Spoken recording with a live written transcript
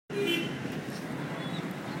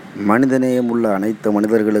மனிதநேயம் உள்ள அனைத்து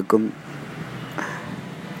மனிதர்களுக்கும்,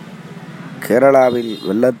 கேரளாவில்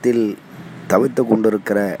வெள்ளத்தில் தவித்து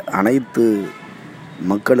கொண்டிருக்கிற அனைத்து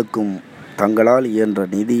மக்களுக்கும் தங்களால் இயன்ற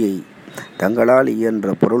நிதியை, தங்களால்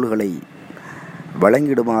இயன்ற பொருள்களை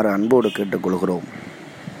வழங்கிடுமாறு அன்போடு கேட்டுக்கொள்கிறோம்.